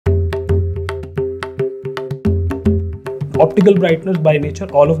optical brighteners by nature,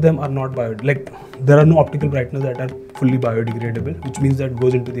 all of them are not there are no optical brighteners that are fully biodegradable, which means that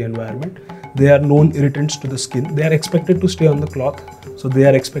goes into the environment. They are known irritants to the skin. They are expected to stay on the cloth, so they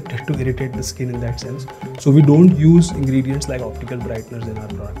are expected to irritate the skin in that sense. So we don't use ingredients like optical brighteners in our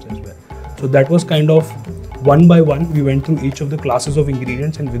products as well. So that was kind of one by one, we went through each of the classes of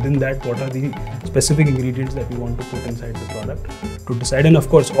ingredients, and within that, what are the specific ingredients that we want to put inside the product to decide. And of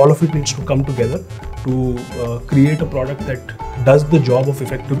course, all of it needs to come together to create a product that does the job of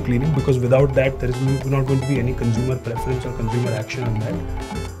effective cleaning, because without that, there is not going to be any consumer preference or consumer action on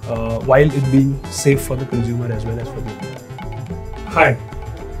that, while it being safe for the consumer as well as for the environment. Hi,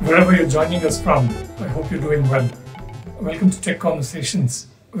 wherever you're joining us from, I hope you're doing well. Welcome to Tech Conversations,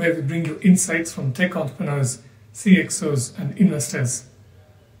 where we bring you insights from tech entrepreneurs, CXOs, and investors.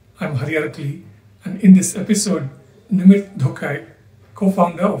 I'm Hariarakli, and in this episode, Nimeet Dhokai,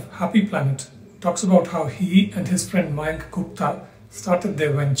 co-founder of Happi Planet, talks about how he and his friend Mayank Gupta started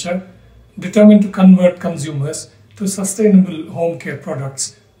their venture, determined to convert consumers to sustainable home care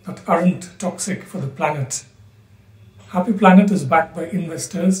products that aren't toxic for the planet. Happi Planet is backed by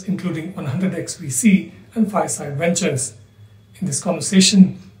investors including 100x VC and Fireside Ventures. In this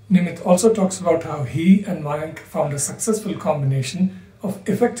conversation, Nimeet also talks about how he and Mayank found a successful combination of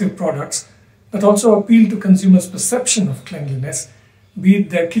effective products that also appeal to consumers' perception of cleanliness, be it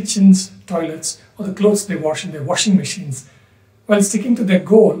their kitchens, toilets, or the clothes they wash in their washing machines, while sticking to their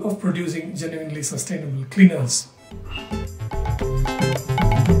goal of producing genuinely sustainable cleaners.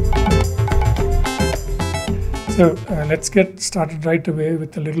 So let's get started right away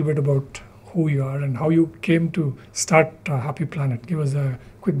with a little bit about who you are and how you came to start Happi Planet. Give us a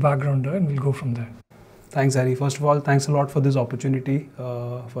quick background and we'll go from there. Thanks, Harry. First of all, thanks a lot for this opportunity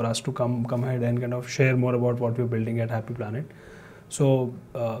for us to come ahead and kind of share more about what we're building at Happi Planet. So,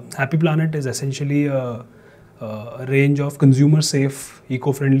 Happi Planet is essentially a range of consumer-safe,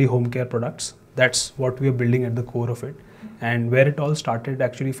 eco-friendly home care products. That's what we are building at the core of it. And where it all started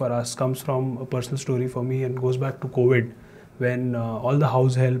actually for us comes from a personal story for me and goes back to COVID, when all the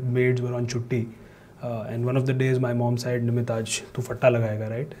house help maids were on chutti. And one of the days my mom said, Nimit, aaj tu fatta lagayega,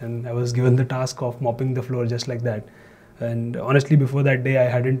 right? And I was given the task of mopping the floor just like that. And honestly, before that day, I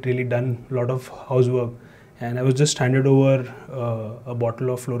hadn't really done a lot of housework. And I was just handed over a bottle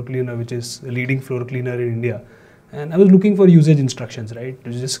of floor cleaner, which is a leading floor cleaner in India. And I was looking for usage instructions, right? I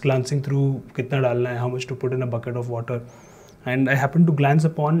was just glancing through kitna dalna hai, how much to put in a bucket of water. And I happened to glance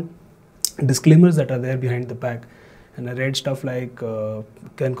upon disclaimers that are there behind the pack. And I read stuff like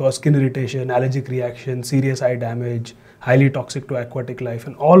can cause skin irritation, allergic reaction, serious eye damage, highly toxic to aquatic life,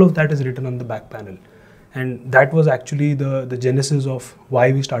 and all of that is written on the back panel. And that was actually the genesis of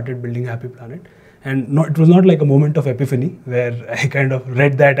why we started building Happi Planet. And it was not like a moment of epiphany where I kind of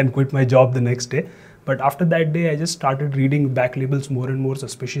read that and quit my job the next day. But after that day, I just started reading back labels more and more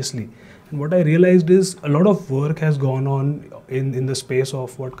suspiciously. And what I realized is a lot of work has gone on in the space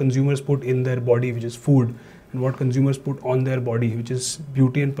of what consumers put in their body, which is food, and what consumers put on their body, which is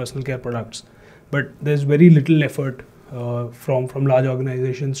beauty and personal care products. But there's very little effort from large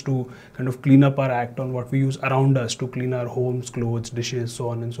organizations to kind of clean up our act on what we use around us to clean our homes, clothes, dishes, so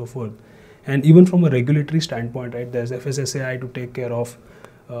on and so forth. And even from a regulatory standpoint, right, there's FSSAI to take care of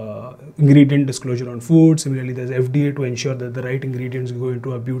ingredient disclosure on food. Similarly, there's FDA to ensure that the right ingredients go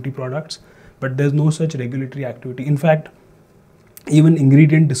into our beauty products. But there's no such regulatory activity. In fact, even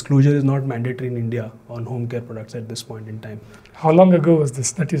ingredient disclosure is not mandatory in India on home care products at this point in time. How long ago was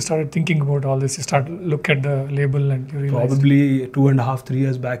this that you started thinking about all this? You started look at the label and you realized? Probably 2.5, 3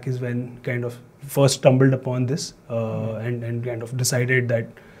 years back is when kind of first stumbled upon this and kind of decided that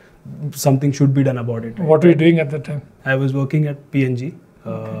something should be done about it. Right? What were you doing at that time? I was working at P&G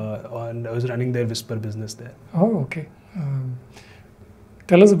and I was running their Whisper business there. Oh, okay.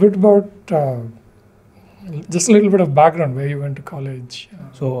 Tell us a bit about just a little bit of background, where you went to college.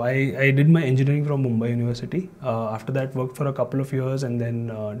 So I did my engineering from Mumbai University. After that, worked for a couple of years and then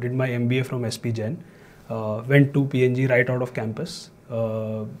did my MBA from SP Jain. Went to P&G right out of campus.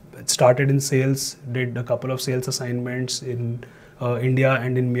 Started in sales, did a couple of sales assignments in India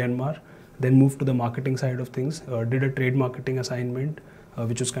and in Myanmar. Then moved to the marketing side of things. Did a trade marketing assignment,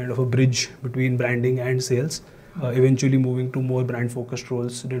 which was kind of a bridge between branding and sales. Eventually moving to more brand focused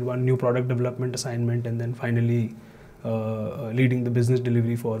roles, did one new product development assignment, and then finally leading the business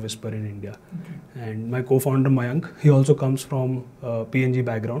delivery for Whisper in India. Okay. And my co-founder Mayank, he also comes from P&G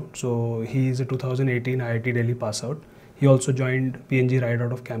background. So he is a 2018 IIT Delhi pass out. He also joined P&G right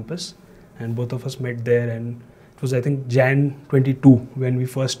out of campus, and both of us met there. And it was, I think, Jan 22 when we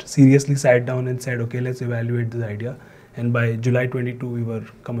first seriously sat down and said, okay, let's evaluate this idea. And by July 22, we were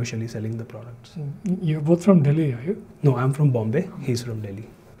commercially selling the products. You're both from Delhi, are you? No, I'm from Bombay. He's from Delhi.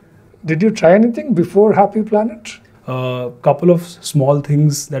 Did you try anything before Happy Planet? Couple of small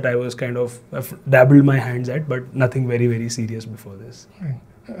things that I was I've dabbled my hands at, but nothing very, very serious before this.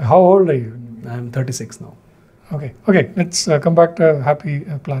 How old are you? I'm 36 now. Okay. Let's come back to Happy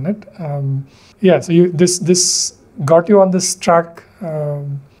Planet. So this got you on this track.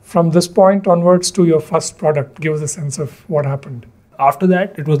 From this point onwards to your first product, give us a sense of what happened. After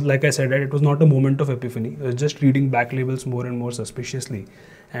that, it was like I said, right, it was not a moment of epiphany. It was just reading back labels more and more suspiciously,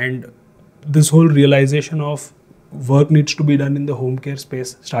 and this whole realization of work needs to be done in the home care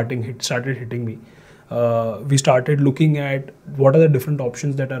space started hitting me. We started looking at what are the different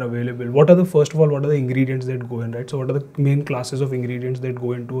options that are available. First of all, what are the ingredients that go in, right? So what are the main classes of ingredients that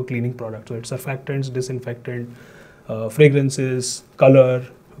go into a cleaning product? So it's surfactants, disinfectant, fragrances, color,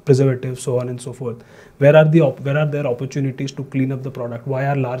 preservatives, so on and so forth. Where are there opportunities to clean up the product? Why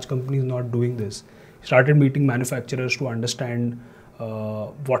are large companies not doing this? Started meeting manufacturers to understand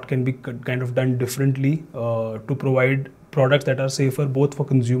what can be kind of done differently to provide products that are safer both for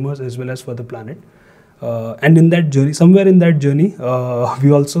consumers as well as for the planet. And in that journey,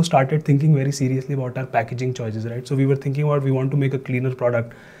 we also started thinking very seriously about our packaging choices, right? So we were thinking about, we want to make a cleaner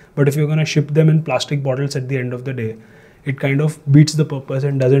product, but if you're going to ship them in plastic bottles at the end of the day, it kind of beats the purpose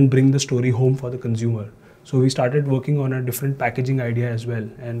and doesn't bring the story home for the consumer. So we started working on a different packaging idea as well.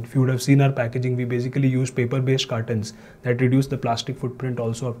 And if you would have seen our packaging, we basically use paper-based cartons that reduce the plastic footprint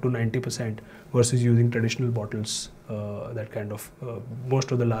also up to 90% versus using traditional bottles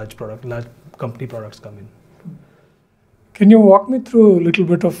most of the large company products come in. Can you walk me through a little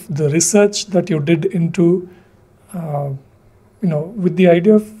bit of the research that you did into, with the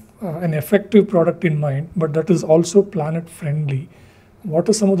idea of an effective product in mind, but that is also planet friendly? What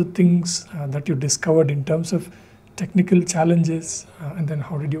are some of the things that you discovered in terms of technical challenges, and then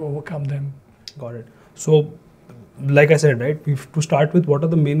how did you overcome them? Got it. So, like I said, right, to start with, what are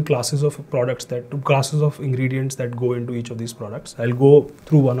the main classes of ingredients that go into each of these products? I'll go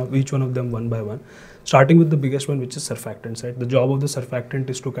through each one of them one by one, starting with the biggest one, which is surfactants. Right, the job of the surfactant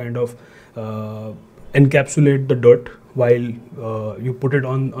is to kind of encapsulate the dirt while you put it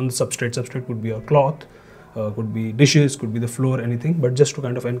on the substrate. Substrate could be a cloth, could be dishes, could be the floor, anything, but just to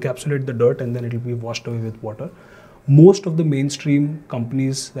kind of encapsulate the dirt, and then it will be washed away with water. Most of the mainstream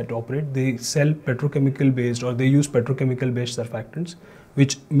companies that operate, they sell petrochemical based, or they use petrochemical based surfactants,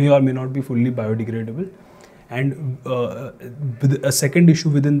 which may or may not be fully biodegradable. And a second issue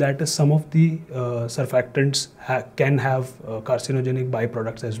within that is some of the surfactants can have carcinogenic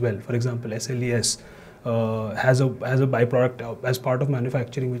byproducts as well. For example, SLES has a byproduct as part of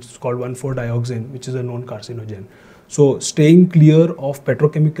manufacturing, which is called 1,4-dioxane, which is a known carcinogen. So staying clear of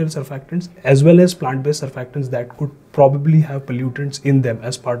petrochemical surfactants as well as plant-based surfactants that could probably have pollutants in them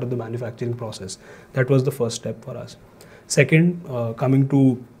as part of the manufacturing process. That was the first step for us. Second, coming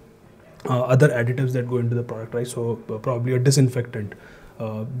to other additives that go into the product, right? So probably a disinfectant.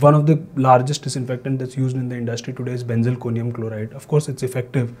 One of the largest disinfectant that's used in the industry today is benzalkonium chloride. Of course, it's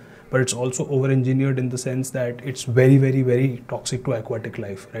effective, but it's also over-engineered in the sense that it's very, very, very toxic to aquatic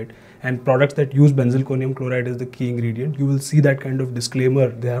life, right? And products that use benzalkonium chloride as the key ingredient, you will see that kind of disclaimer.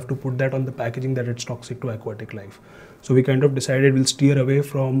 They have to put that on the packaging that it's toxic to aquatic life. So we kind of decided we'll steer away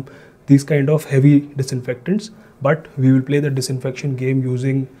from these kind of heavy disinfectants, but we will play the disinfection game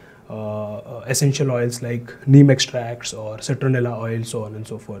using essential oils like neem extracts or citronella oil, so on and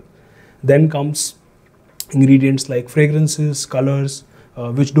so forth. Then comes ingredients like fragrances, colors,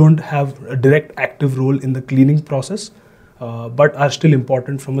 which don't have a direct active role in the cleaning process, but are still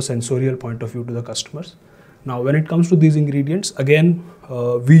important from a sensorial point of view to the customers. Now, when it comes to these ingredients, again,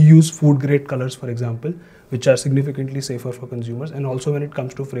 we use food grade colors, for example, which are significantly safer for consumers. And also when it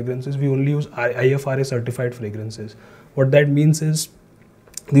comes to fragrances, we only use IFRA certified fragrances. What that means is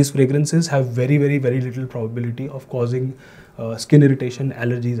these fragrances have very, very, very little probability of causing skin irritation,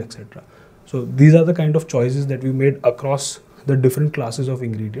 allergies, etc. So these are the kind of choices that we made across the different classes of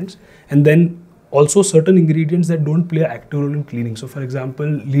ingredients. And then also certain ingredients that don't play an active role in cleaning. So for example,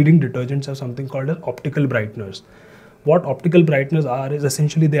 leading detergents have something called as optical brighteners. What optical brighteners are is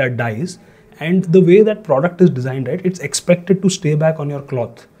essentially they are dyes, and the way that product is designed, right, it's expected to stay back on your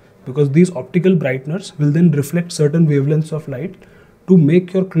cloth, because these optical brighteners will then reflect certain wavelengths of light to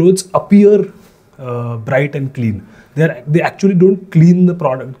make your clothes appear bright and clean. They actually don't clean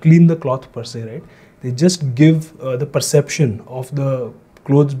the cloth per se, right? They just give the perception of the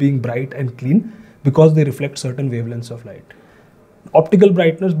clothes being bright and clean because they reflect certain wavelengths of light. Optical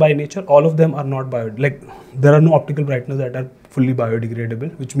brighteners by nature, all of them are not there are no optical brighteners that are fully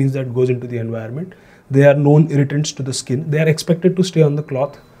biodegradable, which means that goes into the environment. They are known irritants to the skin. They are expected to stay on the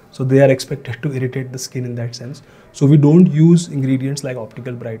cloth, so they are expected to irritate the skin in that sense. So we don't use ingredients like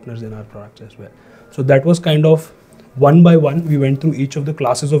optical brighteners in our products as well. So that was kind of one by one, we went through each of the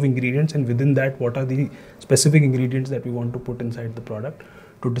classes of ingredients, and within that, what are the specific ingredients that we want to put inside the product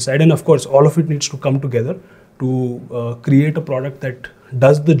to decide. And of course, all of it needs to come together to create a product that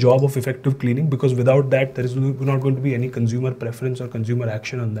does the job of effective cleaning, because without that, there is not going to be any consumer preference or consumer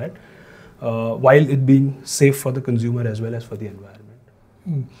action on that, while it being safe for the consumer as well as for the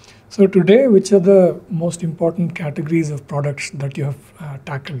environment. So today, which are the most important categories of products that you have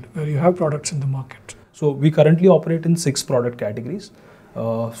tackled, where you have products in the market? So we currently operate in 6 product categories.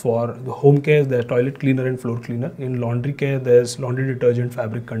 For the home care, there's toilet cleaner and floor cleaner. In laundry care, there's laundry detergent,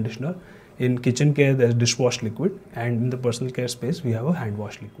 fabric conditioner. In kitchen care, there's dishwash liquid. And in the personal care space, we have a hand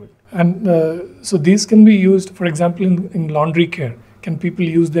wash liquid. And so these can be used, for example, in laundry care. Can people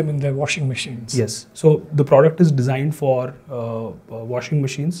use them in their washing machines? Yes. So the product is designed for washing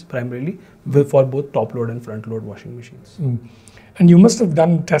machines primarily, for both top load and front load washing machines. And you must have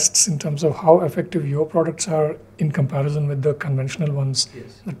done tests in terms of how effective your products are in comparison with the conventional ones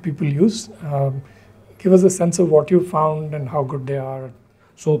that people use. Give us a sense of what you found and how good they are.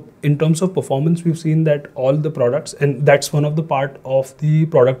 So in terms of performance, we've seen that all the products, and that's one of the part of the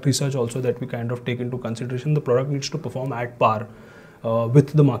product research also that we kind of take into consideration, the product needs to perform at par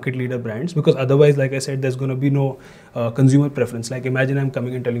with the market leader brands, because otherwise, like I said, there's going to be no consumer preference. Like imagine I'm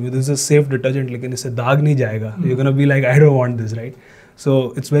coming and telling you this is a safe detergent, lekin isse daag nahi jayega. You're going to be like, I don't want this, right?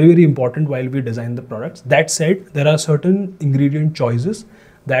 So it's very, very important while we design the products. That said, there are certain ingredient choices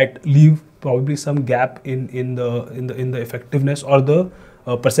that leave probably some gap in the effectiveness or the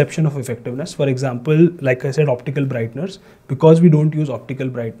perception of effectiveness. For example, like I said, optical brighteners, because we don't use optical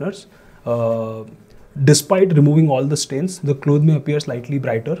brighteners, despite removing all the stains, the cloth may appear slightly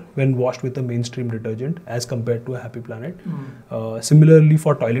brighter when washed with a mainstream detergent as compared to a Happy Planet. Similarly,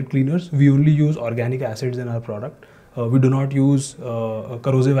 for toilet cleaners, we only use organic acids in our product. We do not use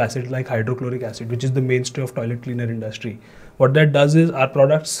corrosive acids like hydrochloric acid, which is the mainstay of toilet cleaner industry. What that does is our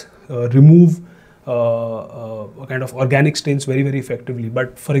products remove kind of organic stains very, very effectively.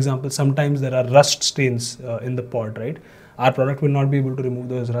 But for example, sometimes there are rust stains in the pot, right? Our product will not be able to remove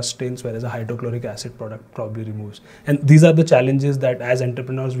those rust stains, whereas a hydrochloric acid product probably removes. And these are the challenges that as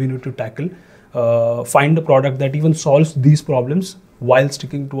entrepreneurs we need to tackle. Find a product that even solves these problems while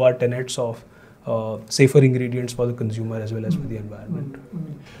sticking to our tenets of safer ingredients for the consumer as well as for the environment.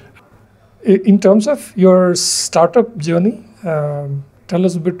 In terms of your startup journey, tell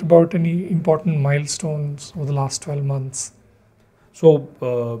us a bit about any important milestones over the last 12 months. So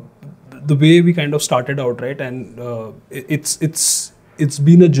the way we kind of started out, right, and it's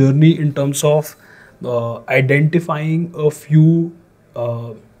been a journey in terms of identifying a few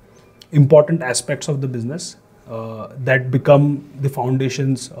important aspects of the business that become the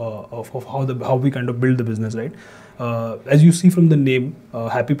foundations of how we kind of build the business, right? As you see from the name,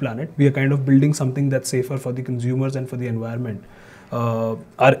 Happy Planet, we are kind of building something that's safer for the consumers and for the environment.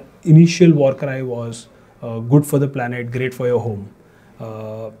 Our initial war cry was good for the planet, great for your home.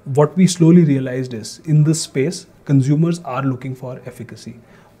 What we slowly realized is, in this space, consumers are looking for efficacy.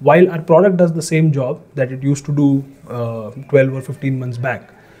 While our product does the same job that it used to do 12 or 15 months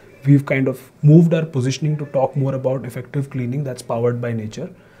back, we've kind of moved our positioning to talk more about effective cleaning that's powered by nature.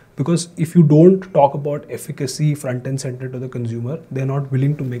 Because if you don't talk about efficacy front and center to the consumer, they're not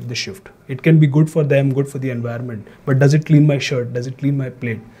willing to make the shift. It can be good for them, good for the environment, but does it clean my shirt? Does it clean my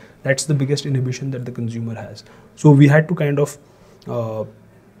plate? That's the biggest inhibition that the consumer has. So we had to kind of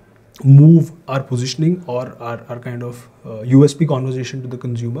move our positioning or our kind of USP conversation to the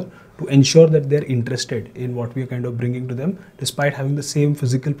consumer to ensure that they're interested in what we are kind of bringing to them, despite having the same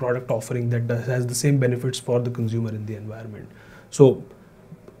physical product offering that has the same benefits for the consumer in the environment. So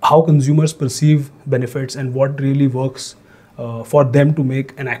how consumers perceive benefits and what really works for them to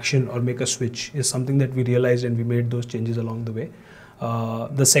make an action or make a switch is something that we realized, and we made those changes along the way.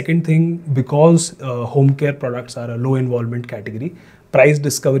 The second thing, because home care products are a low involvement category, price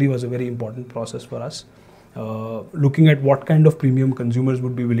discovery was a very important process for us. Looking at what kind of premium consumers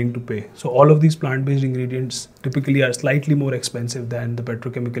would be willing to pay. So all of these plant-based ingredients typically are slightly more expensive than the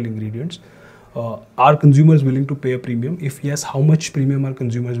petrochemical ingredients. Are consumers willing to pay a premium? If yes, how much premium are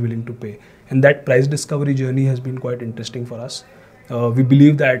consumers willing to pay? And that price discovery journey has been quite interesting for us. We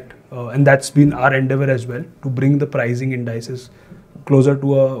believe that, and that's been our endeavor as well, to bring the pricing indices closer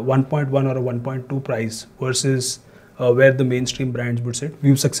to a 1.1 or a 1.2 price versus where the mainstream brands would sit.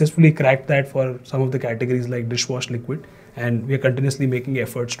 We've successfully cracked that for some of the categories like dishwash liquid, and we are continuously making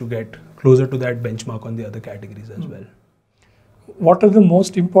efforts to get closer to that benchmark on the other categories as well. what are the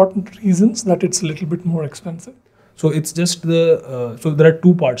most important reasons that it's a little bit more expensive? So it's just so there are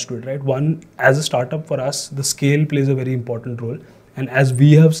two parts to it, right? One, as a startup for us, the scale plays a very important role. And as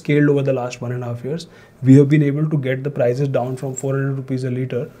we have scaled over the last 1.5 years, we have been able to get the prices down from 400 rupees a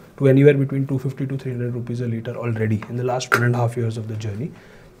liter to anywhere between 250 to 300 rupees a liter already in the last 1.5 years of the journey.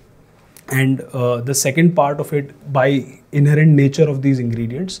 And the second part of it, by inherent nature of these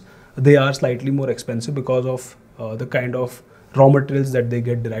ingredients, they are slightly more expensive because of the kind of raw materials that they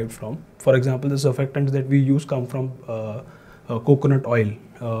get derived from. For example, the surfactants that we use come from coconut oil,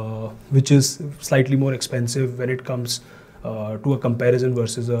 which is slightly more expensive when it comes to a comparison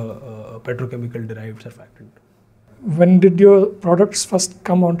versus a petrochemical derived surfactant. When did your products first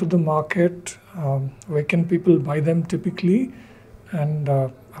come onto the market? Where can people buy them typically? And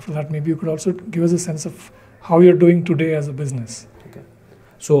after that, maybe you could also give us a sense of how you're doing today as a business. Okay.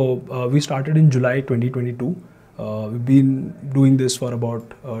 So we started in July 2022. We've been doing this for about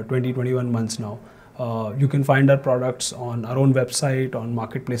 21 months now. You can find our products on our own website, on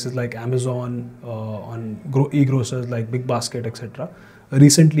marketplaces like Amazon, on e-grocers like Big Basket, etc.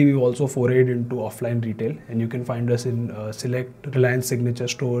 Recently, we've also forayed into offline retail, and you can find us in select Reliance Signature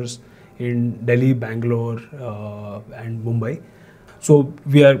stores in Delhi, Bangalore, and Mumbai. So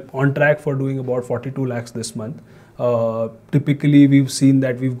we are on track for doing about 42 lakhs this month. Typically, we've seen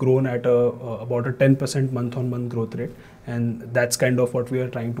that we've grown at about a 10% month-on-month growth rate, and that's kind of what we are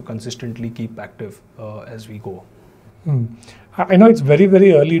trying to consistently keep active as we go. I know it's very,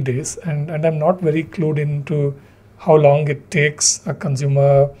 very early days, and I'm not very clued into how long it takes a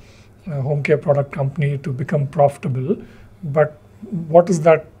consumer home care product company to become profitable. But what is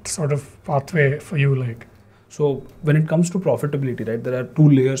that sort of pathway for you like? So when it comes to profitability, right, there are two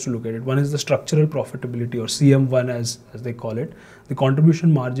layers to look at it. One is the structural profitability, or CM1 as they call it. The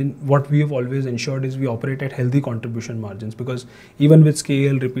contribution margin, what we have always ensured is we operate at healthy contribution margins, because even with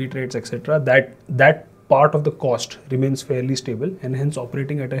scale, repeat rates, etc., that part of the cost remains fairly stable, and hence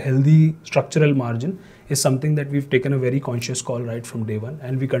operating at a healthy structural margin is something that we've taken a very conscious call right from day one,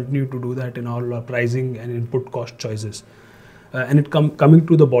 and we continue to do that in all our pricing and input cost choices. And coming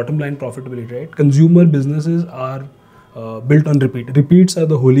to the bottom line profitability, right? Consumer businesses are built on repeat. Repeats are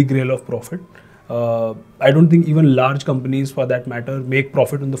the holy grail of profit. I don't think even large companies, for that matter, make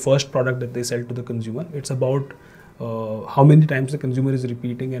profit on the first product that they sell to the consumer. It's about how many times the consumer is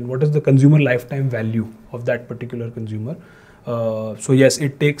repeating and what is the consumer lifetime value of that particular consumer. So yes,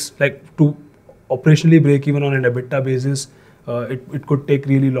 it takes, like, to operationally break even on an EBITDA basis, it could take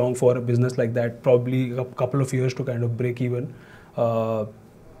really long for a business like that, probably a couple of years to kind of break even. But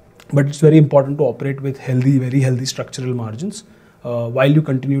it's very important to operate with healthy, very healthy structural margins while you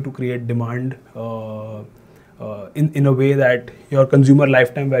continue to create demand in a way that your consumer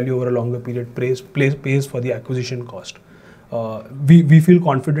lifetime value over a longer period pays for the acquisition cost. We feel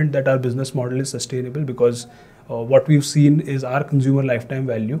confident that our business model is sustainable because what we've seen is our consumer lifetime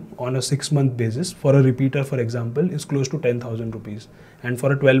value on a 6-month basis for a repeater, for example, is close to 10,000 rupees, and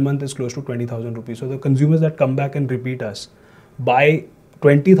for a 12-month is close to 20,000 rupees. So the consumers that come back and repeat us buy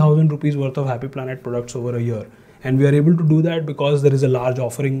 20,000 rupees worth of Happi Planet products over a year, and we are able to do that because there is a large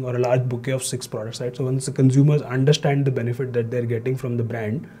offering or a large bouquet of 6 products, right? So once the consumers understand the benefit that they're getting from the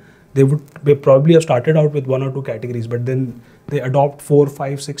brand, they probably have started out with 1 or 2 categories, but then they adopt 4,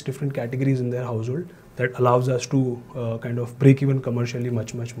 5, 6 different categories in their household. That allows us to kind of break even commercially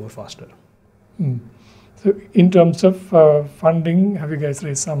much more faster. So in terms of funding, have you guys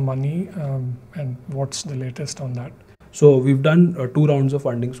raised some money, and what's the latest on that? So we've done 2 rounds of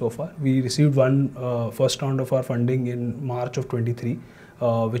funding so far. We received one first round of our funding in March of 23,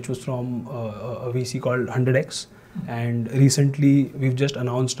 which was from a VC called 100x. And recently we've just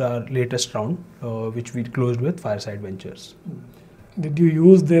announced our latest round, which we closed with Fireside Ventures. Did you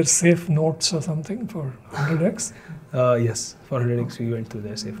use their safe notes or something for 100x? Yes, for 100x we went through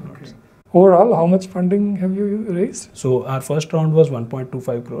their safe notes. Overall, how much funding have you raised? So our first round was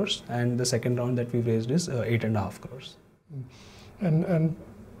 1.25 crores, and the second round that we raised is 8.5 crores. And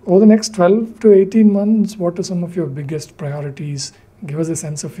over the next 12 to 18 months, what are some of your biggest priorities? Give us a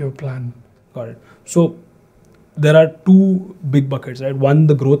sense of your plan. Got it. So there are 2 big buckets, right? One,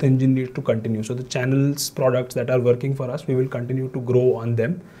 the growth engine needs to continue. So the channels, products that are working for us, we will continue to grow on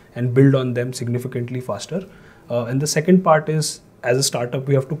them and build on them significantly faster. And the second part is, as a startup,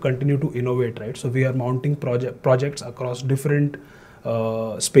 we have to continue to innovate, right? So we are mounting projects across different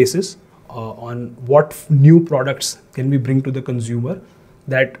spaces on what new products can we bring to the consumer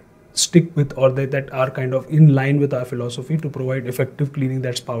that stick with, or that are kind of in line with our philosophy to provide effective cleaning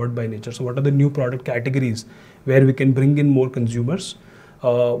that's powered by nature. So what are the new product categories where we can bring in more consumers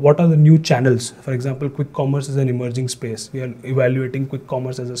what are the new channels? For example, quick commerce is an emerging space. We are evaluating quick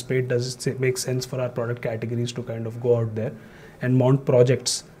commerce as a space. Does it make sense for our product categories to kind of go out there and mount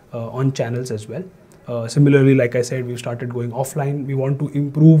projects on channels as well? Similarly, like I said, we've started going offline. We want to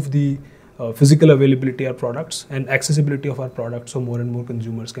improve the physical availability of products and accessibility of our products so more and more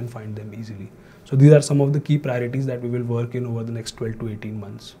consumers can find them easily. So these are some of the key priorities that we will work in over the next 12 to 18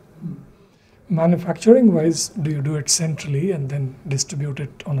 months. Manufacturing wise, do you do it centrally and then distribute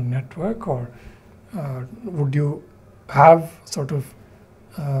it on a network, or would you have sort of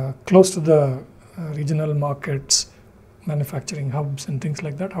close to the regional markets, manufacturing hubs and things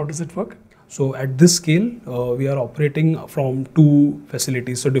like that? How does it work? So at this scale, we are operating from 2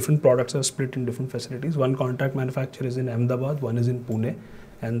 facilities. So different products are split in different facilities. One contract manufacturer is in Ahmedabad, one is in Pune,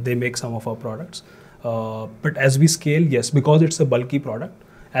 and they make some of our products. But as we scale, yes, because it's a bulky product,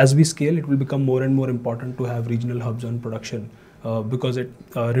 as we scale, it will become more and more important to have regional hubs on production because it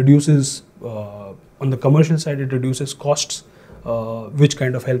reduces, on the commercial side, it reduces costs, which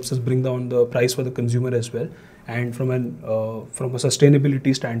kind of helps us bring down the price for the consumer as well. And from a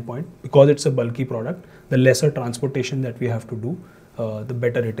sustainability standpoint, because it's a bulky product, the lesser transportation that we have to do, the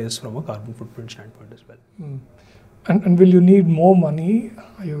better it is from a carbon footprint standpoint as well. And will you need more money?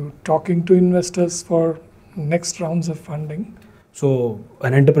 Are you talking to investors for next rounds of funding? So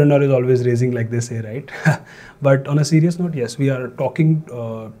an entrepreneur is always raising, like they say, right? But on a serious note, yes, we are talking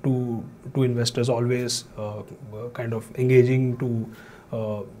to investors, always kind of engaging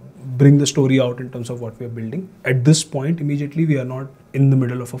to bring the story out in terms of what we are building. At this point, immediately, we are not in the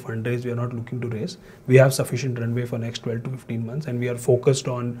middle of a fundraise. We are not looking to raise. We have sufficient runway for next 12 to 15 months, and we are focused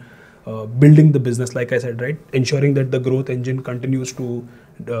on building the business, like I said, right? Ensuring that the growth engine continues to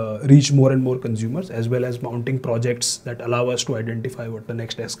reach more and more consumers, as well as mounting projects that allow us to identify what the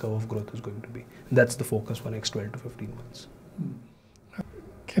next S-curve of growth is going to be. That's the focus for next 12 to 15 months.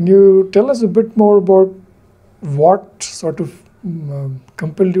 Can you tell us a bit more about what sort of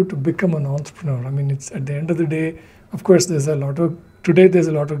compelled you to become an entrepreneur? I mean, it's at the end of the day, of course, there's a lot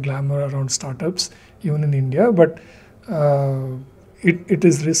of glamour around startups, even in India, but it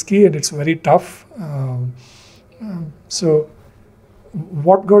is risky and it's very tough. So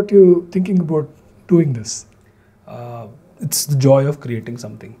what got you thinking about doing this? It's the joy of creating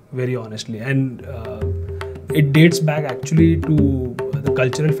something, very honestly. And it dates back actually to the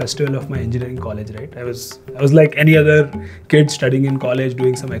cultural festival of my engineering college, right? I was like any other kid studying in college,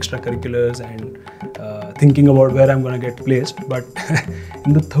 doing some extracurriculars and thinking about where I'm going to get placed. But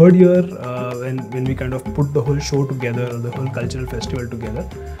in the 3rd year, when we kind of put the whole show together, the whole cultural festival together,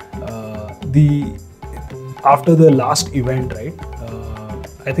 after the last event, right,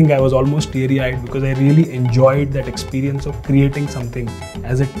 I think I was almost teary-eyed because I really enjoyed that experience of creating something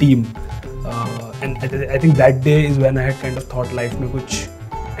as a team. And I think that day is when I had kind of thought life mein kuch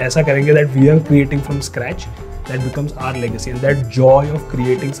aisa karenge that we are creating from scratch that becomes our legacy. And that joy of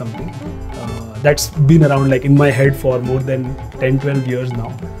creating something, that's been around like in my head for more than 10-12 years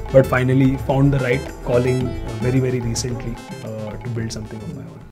now, but finally found the right calling very, very recently to build something of my own.